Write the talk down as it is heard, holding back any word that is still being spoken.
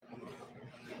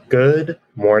Good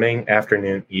morning,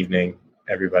 afternoon, evening,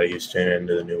 everybody who's tuning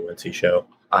into the new Wincy show.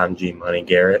 I'm G Money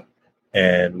Garrett,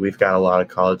 and we've got a lot of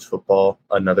college football,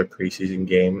 another preseason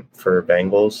game for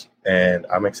Bengals, and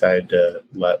I'm excited to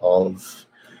let all of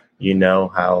you know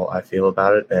how I feel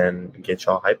about it and get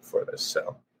y'all hyped for this.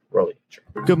 So, roll it.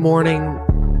 Good morning,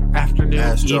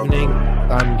 afternoon, evening.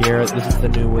 I'm Garrett. This is the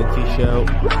new Wincy show.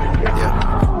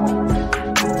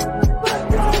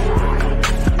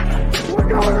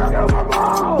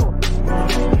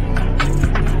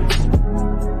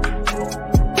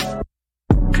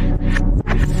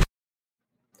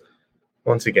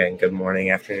 Once again, good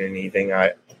morning, afternoon, evening.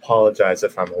 I apologize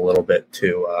if I'm a little bit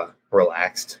too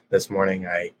relaxed this morning.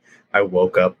 I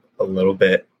woke up a little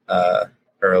bit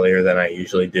earlier than I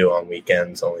usually do on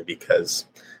weekends, only because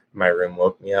my room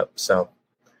woke me up. So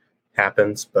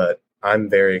happens, but I'm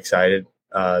very excited.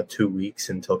 2 weeks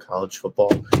until college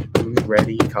football. Who's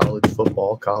ready? College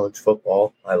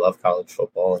football. I love college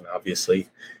football, and obviously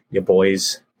your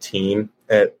boys' team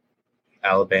at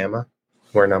Alabama,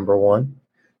 we're number one.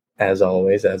 As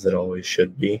always, as it always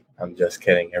should be. I'm just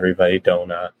kidding. Everybody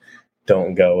don't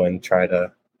go and try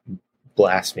to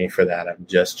blast me for that. I'm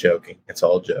just joking. It's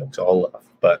all jokes, all love.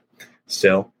 But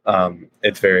still,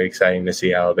 it's very exciting to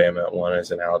see Alabama at one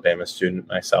as an Alabama student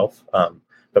myself.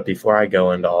 But before I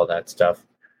go into all that stuff,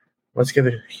 let's give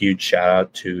a huge shout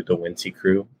out to the Wincy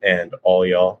crew and all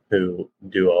y'all who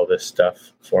do all this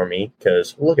stuff for me.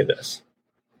 Because look at this.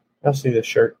 Y'all see this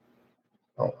shirt?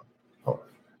 Hold on.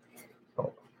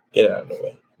 Get out of the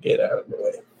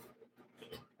way.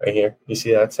 Right here. You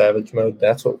see that savage mode?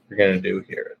 That's what we're going to do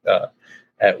here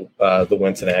at the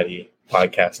Cincinnati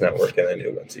Podcast Network and the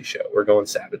new Wincy show. We're going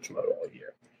savage mode all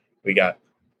year. We got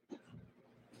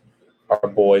our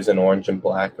boys in orange and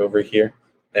black over here.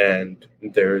 And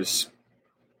there's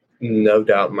no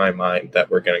doubt in my mind that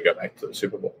we're going to go back to the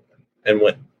Super Bowl and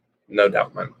win. No doubt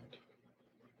in my mind.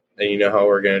 And you know how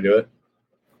we're going to do it?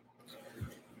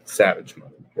 Savage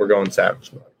mode. We're going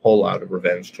savage mode. Whole lot of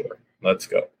revenge tour. Let's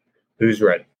go. Who's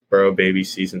ready? Bro, baby,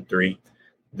 season 3.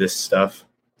 This stuff,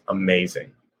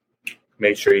 amazing.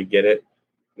 Make sure you get it.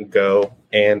 Go.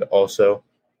 And also,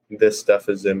 this stuff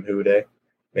is Zimhude.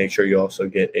 Make sure you also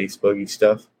get Ace Boogie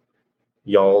stuff.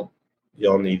 Y'all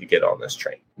need to get on this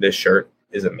train. This shirt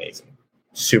is amazing.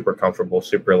 Super comfortable,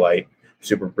 super light,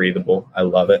 super breathable. I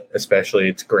love it. Especially,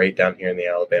 it's great down here in the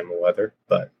Alabama weather.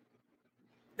 But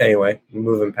anyway,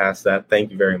 moving past that,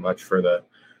 thank you very much for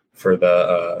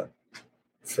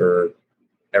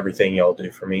everything y'all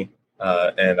do for me,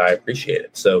 and I appreciate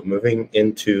it. So moving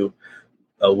into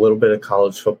a little bit of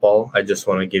college football, I just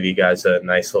want to give you guys a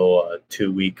nice little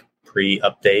 2-week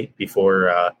pre-update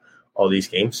before all these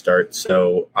games start.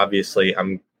 So obviously,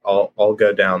 I'll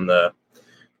go down the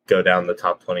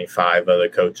top 25 of the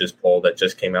coaches poll that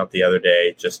just came out the other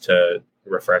day, just to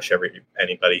refresh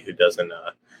anybody who doesn't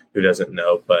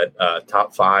know. But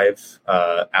top 5: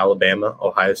 Alabama,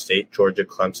 Ohio State, Georgia,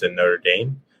 Clemson, Notre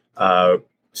Dame.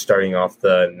 Starting off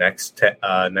the next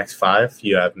 5,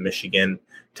 you have Michigan,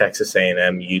 Texas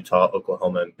A&M, Utah,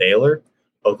 Oklahoma, and Baylor.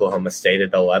 Oklahoma State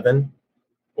at 11,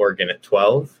 Oregon at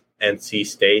 12, NC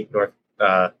State, North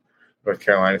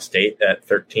Carolina State at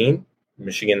 13,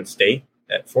 Michigan State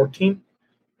at 14,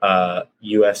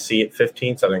 USC at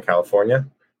 15, Southern California,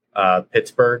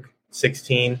 Pittsburgh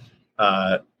 16,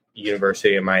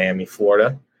 University of Miami,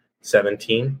 Florida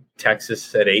 17,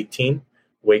 Texas at 18,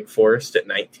 Wake Forest at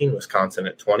 19, Wisconsin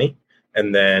at 20,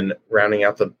 and then rounding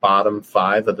out the bottom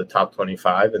 5 of the top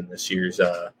 25 in this year's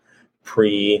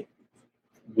pre-week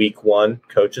 1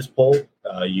 coaches poll,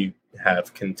 you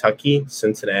have Kentucky,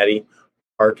 Cincinnati,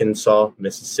 Arkansas,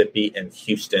 Mississippi, and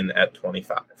Houston at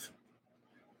 25.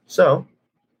 So,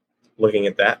 looking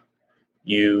at that,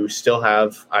 you still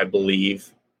have, I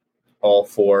believe, all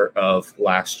 4 of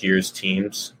last year's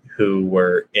teams who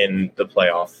were in the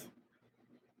playoff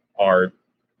are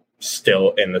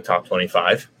still in the top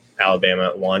 25. Alabama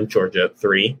at 1, Georgia at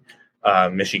 3,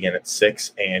 Michigan at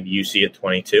 6, and UC at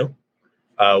 22,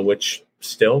 which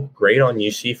still great on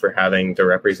UC for having the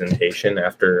representation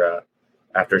after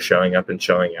showing up and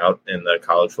showing out in the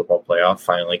college football playoff,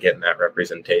 finally getting that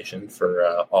representation for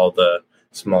all the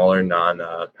smaller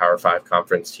non-Power 5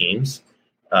 conference teams.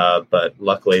 But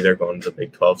luckily they're going to the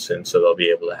Big 12 soon, so they'll be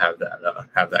able to have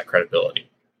that credibility.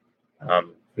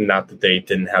 Not that they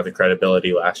didn't have the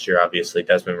credibility last year. Obviously,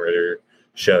 Desmond Ridder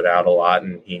showed out a lot,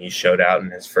 and he showed out in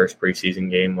his first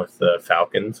preseason game with the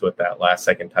Falcons with that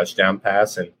last-second touchdown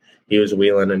pass, and he was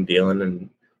wheeling and dealing and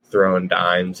throwing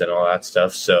dimes and all that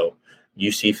stuff. So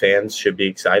UC fans should be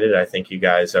excited. I think you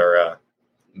guys are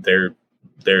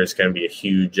there's going to be a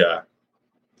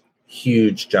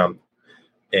huge jump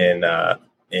in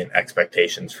in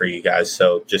expectations for you guys.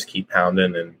 So just keep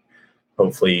pounding, and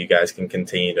hopefully you guys can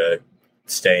continue to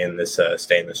stay in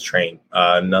this train.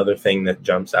 Another thing that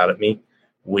jumps out at me: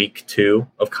 week 2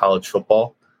 of college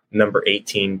football. Number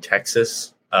 18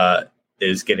 Texas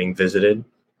is getting visited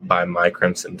by my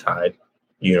Crimson Tide,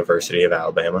 University of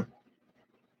Alabama,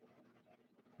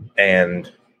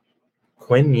 and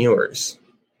Quinn Ewers,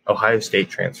 Ohio State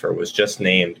transfer, was just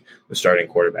named the starting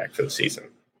quarterback for the season.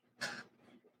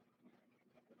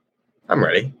 I'm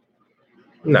ready.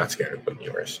 I'm not scared of Quinn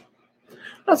Ewers. I'm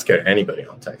not scared of anybody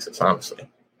on Texas, honestly.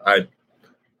 I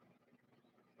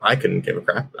couldn't give a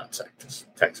crap about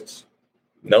Texas.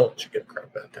 No one should give a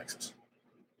crap about Texas.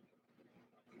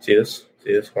 See this?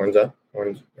 See this? Horns up.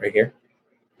 Horns right here.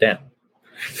 Down.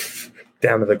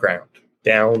 Down to the ground.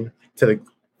 Down to the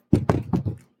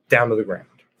ground.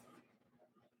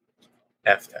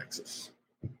 F Texas.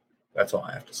 That's all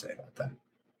I have to say about that.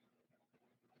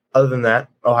 Other than that,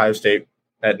 Ohio State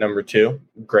at number 2.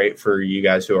 Great for you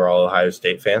guys who are all Ohio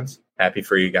State fans. Happy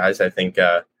for you guys. I think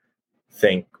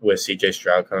with CJ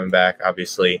Stroud coming back,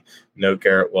 obviously no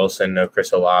Garrett Wilson, no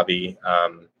Chris Olave,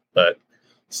 but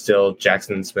still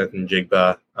Jackson Smith and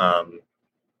Jigba.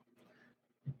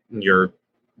 Your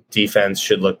defense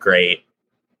should look great.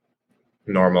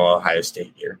 Normal Ohio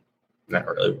State year. Not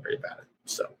really worried about it.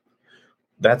 So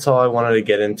that's all I wanted to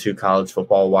get into college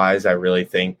football wise. I really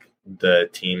think the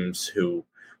teams who,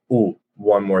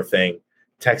 one more thing,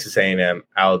 Texas A&M,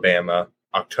 Alabama,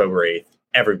 October 8th.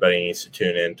 Everybody needs to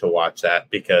tune in to watch that,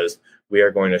 because we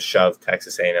are going to shove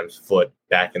Texas A&M's foot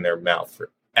back in their mouth for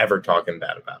ever talking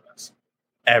bad about us.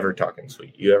 Ever talking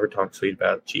sweet. You ever talk sweet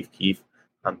about Chief Keef?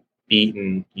 I'm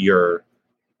beating your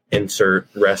insert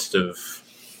rest of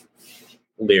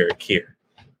lyric here.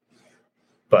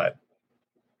 But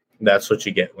that's what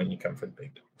you get when you come for the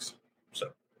big dogs. So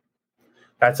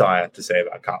that's all I have to say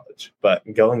about college. But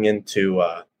going into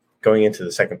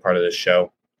the second part of this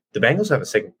show, the Bengals have a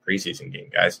second preseason game,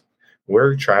 guys.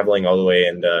 We're traveling all the way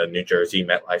into New Jersey,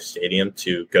 MetLife Stadium,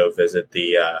 to go visit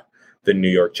the New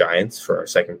York Giants for our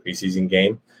second preseason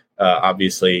game.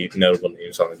 Obviously, notable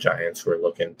names on the Giants. We're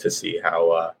looking to see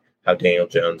how Daniel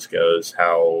Jones goes,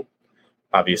 how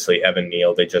obviously Evan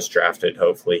Neal, they just drafted.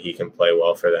 Hopefully he can play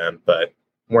well for them. But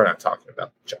we're not talking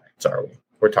about the Giants, are we?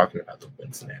 We're talking about the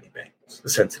Cincinnati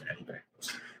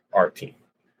Bengals, our team.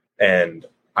 And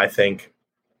I think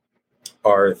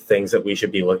are things that we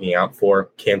should be looking out for.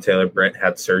 Cam Taylor-Britt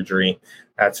had surgery.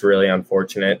 That's really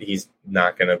unfortunate. He's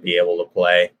not going to be able to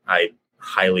play. I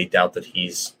highly doubt that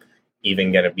he's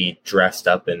even going to be dressed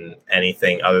up in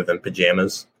anything other than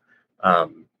pajamas.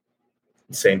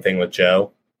 Same thing with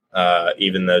Joe.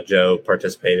 Even though Joe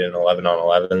participated in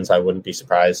 11-on-11s, I wouldn't be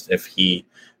surprised if he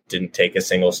didn't take a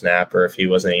single snap or if he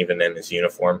wasn't even in his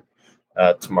uniform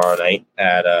tomorrow night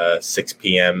at 6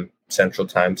 p.m. Central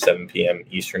Time, 7 p.m.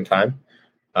 Eastern Time.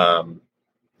 The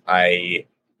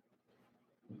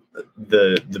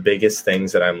biggest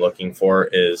things that I'm looking for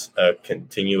is a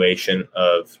continuation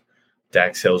of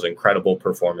Dax Hill's incredible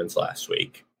performance last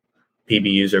week.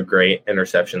 PBUs are great.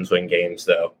 Interceptions win games,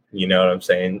 though. You know what I'm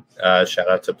saying? Shout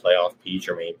out to playoff P,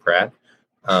 Jermaine Pratt.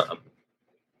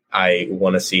 I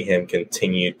want to see him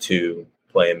continue to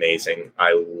play amazing.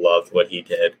 I loved what he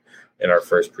did in our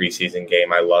first preseason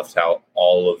game. I loved how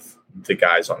all of the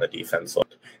guys on the defense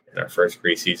looked in our first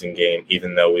preseason game.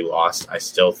 Even though we lost, I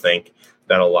still think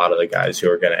that a lot of the guys who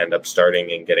are going to end up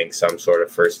starting and getting some sort of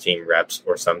first-team reps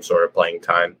or some sort of playing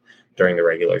time during the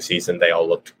regular season, they all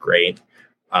looked great.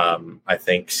 I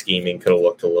think scheming could have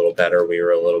looked a little better. We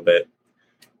were a little bit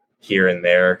here and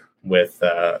there with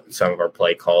some of our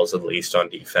play calls, at least on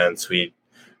defense.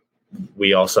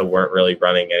 We also weren't really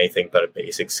running anything but a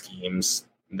basic schemes.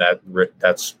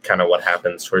 That's kind of what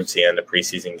happens towards the end of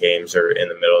preseason games or in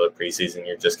the middle of the preseason.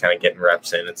 You're just kind of getting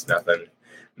reps in. It's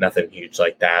nothing huge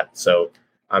like that. So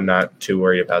I'm not too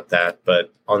worried about that.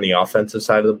 But on the offensive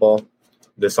side of the ball,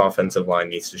 this offensive line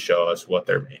needs to show us what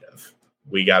they're made of.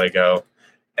 We got to go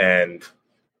and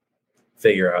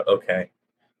figure out, okay,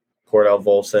 Cordell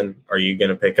Volson, are you going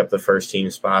to pick up the first team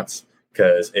spots?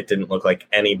 Because it didn't look like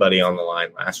anybody on the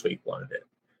line last week wanted it.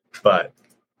 But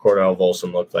Cordell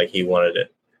Volson looked like he wanted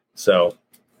it. So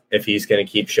if he's going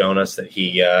to keep showing us that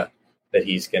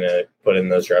he's going to put in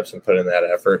those reps and put in that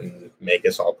effort and make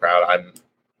us all proud, I'm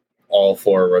all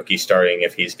for a rookie starting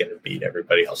if he's going to beat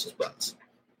everybody else's butts.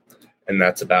 And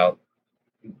that's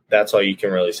all you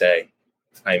can really say.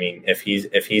 I mean, if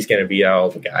he's going to beat out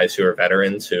all the guys who are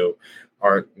veterans who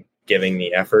aren't giving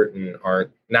the effort and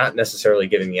aren't not necessarily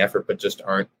giving the effort, but just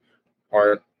aren't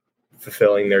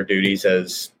fulfilling their duties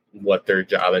as what their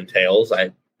job entails,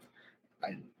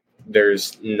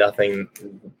 there's nothing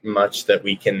much that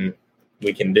we can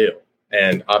do.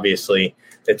 And obviously,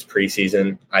 it's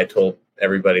preseason. I told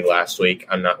everybody last week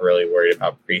I'm not really worried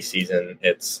about preseason.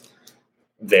 It's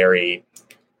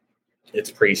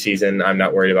preseason. I'm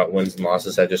not worried about wins and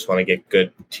losses. I just want to get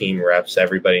good team reps.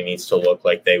 Everybody needs to look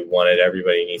like they won it.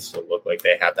 Everybody needs to look like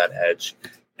they have that edge.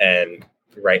 And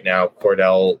right now,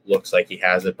 Cordell looks like he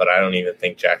has it, but I don't even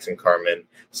think Jackson Carman,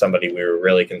 somebody we were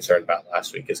really concerned about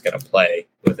last week, is going to play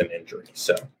with an injury.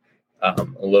 So a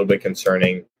little bit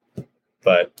concerning,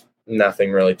 but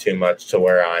nothing really too much to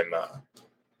where I'm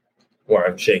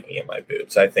shaking in my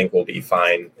boots. I think we'll be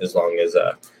fine as long as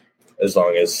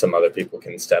some other people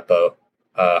can step up.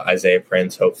 Isaiah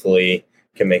Prince hopefully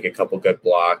can make a couple good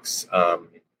blocks.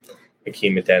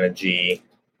 Hakeem Adeniji,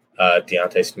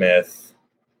 Deontay Smith.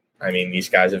 I mean, these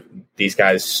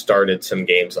guys started some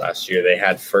games last year. They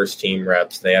had first team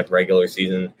reps. They had regular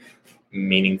season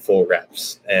meaningful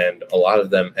reps, and a lot of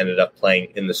them ended up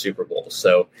playing in the Super Bowl.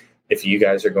 So if you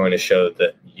guys are going to show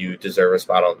that you deserve a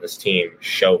spot on this team,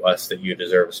 show us that you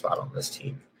deserve a spot on this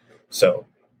team. So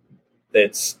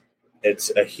it's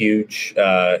a huge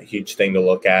thing to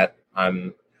look at.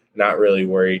 I'm not really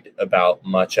worried about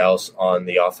much else on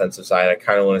the offensive side. I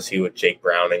kind of want to see what Jake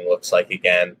Browning looks like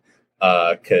again,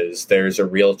 because there's a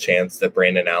real chance that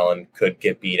Brandon Allen could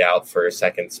get beat out for a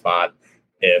second spot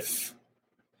if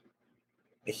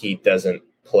he doesn't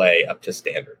play up to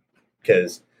standard.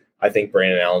 Because I think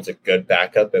Brandon Allen's a good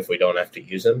backup if we don't have to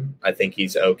use him. I think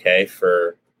he's okay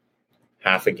for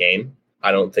half a game.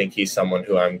 I don't think he's someone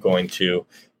who I'm going to,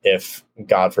 if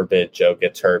God forbid Joe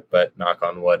gets hurt, but knock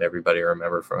on wood, everybody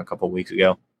remember from a couple weeks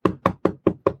ago.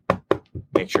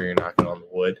 Make sure you're knocking on the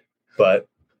wood. But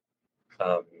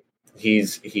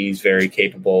he's very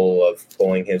capable of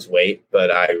pulling his weight, but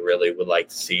I really would like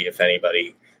to see if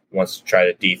anybody wants to try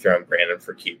to dethrone Brandon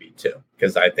for QB2,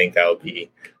 because I think that would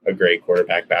be a great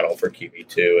quarterback battle for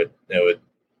QB2. It would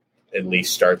at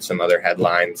least start some other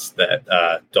headlines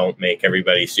that don't make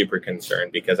everybody super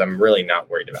concerned, because I'm really not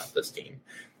worried about this team.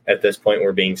 At this point,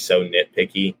 we're being so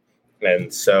nitpicky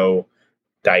and so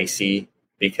dicey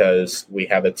because we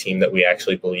have a team that we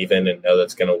actually believe in and know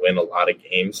that's going to win a lot of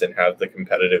games and have the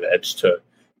competitive edge to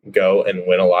go and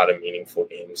win a lot of meaningful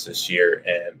games this year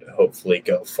and hopefully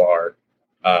go far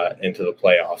into the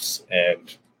playoffs.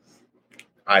 And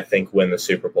I think win the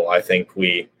Super Bowl. I think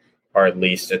we are at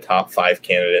least a top 5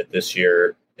 candidate this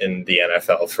year in the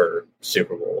NFL for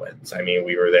Super Bowl wins. I mean,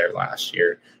 we were there last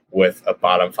year with a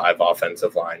bottom 5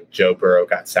 offensive line. Joe Burrow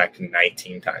got sacked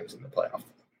 19 times in the playoff.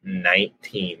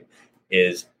 19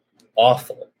 is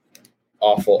awful.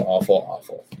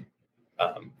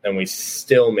 And we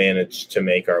still managed to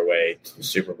make our way to the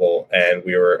Super Bowl, and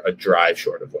we were a drive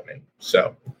short of winning.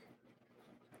 So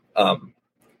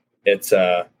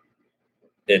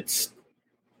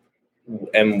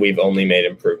and we've only made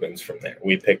improvements from there.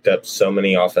 We picked up so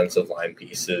many offensive line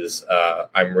pieces.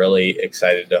 I'm really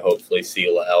excited to hopefully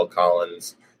see Lael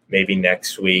Collins maybe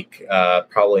next week.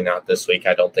 Probably not this week.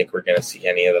 I don't think we're going to see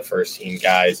any of the first team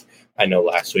guys. I know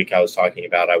last week I was talking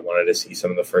about I wanted to see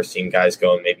some of the first team guys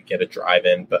go and maybe get a drive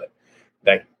in, but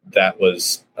that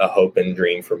was a hope and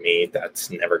dream for me.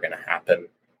 That's never going to happen,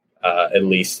 at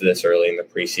least this early in the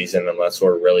preseason, unless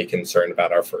we're really concerned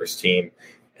about our first team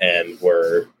and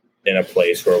we're in a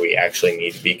place where we actually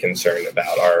need to be concerned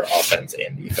about our offense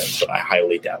and defense. But I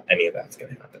highly doubt any of that's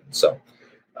going to happen. So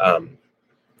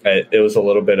it was a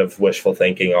little bit of wishful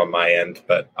thinking on my end,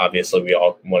 but obviously we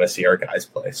all want to see our guys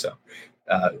play. So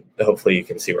hopefully you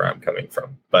can see where I'm coming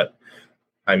from. But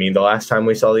I mean, the last time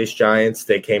we saw these Giants,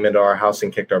 they came into our house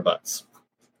and kicked our butts.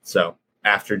 So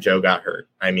after Joe got hurt,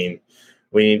 I mean,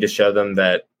 we need to show them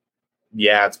that,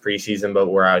 yeah, it's preseason, but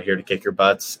we're out here to kick your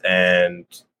butts, and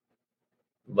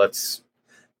let's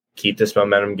keep this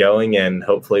momentum going, and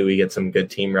hopefully we get some good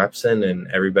team reps in, and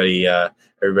everybody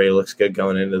looks good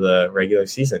going into the regular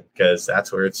season, because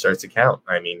that's where it starts to count.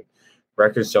 I mean,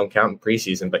 records don't count in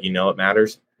preseason, but you know what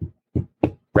matters?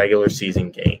 Regular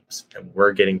season games, and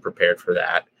we're getting prepared for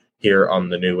that here on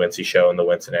the new Wincy Show and the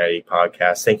Cincinnati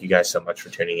podcast. Thank you guys so much for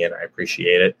tuning in. I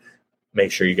appreciate it.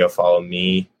 Make sure you go follow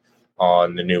me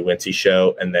on the new Wincy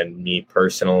Show, and then me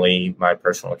personally, my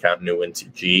personal account, New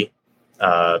Wincy G.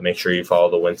 Make sure you follow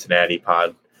the Cincinnati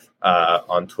pod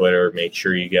on Twitter. Make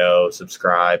sure you go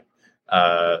subscribe.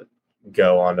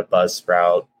 Go on to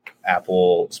Buzzsprout,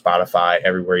 Apple, Spotify,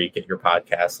 everywhere you get your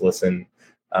podcasts. Listen.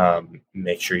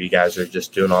 Make sure you guys are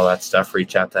just doing all that stuff.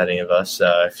 Reach out to any of us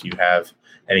if you have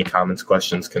any comments,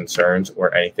 questions, concerns,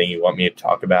 or anything you want me to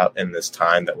talk about in this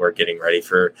time that we're getting ready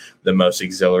for the most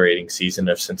exhilarating season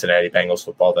of Cincinnati Bengals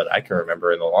football that I can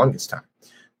remember in the longest time.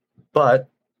 But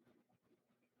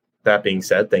that being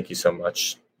said, thank you so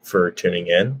much for tuning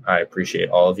in. I appreciate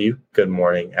all of you. Good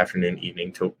morning, afternoon,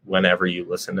 evening to whenever you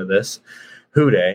listen to this. Hoo day.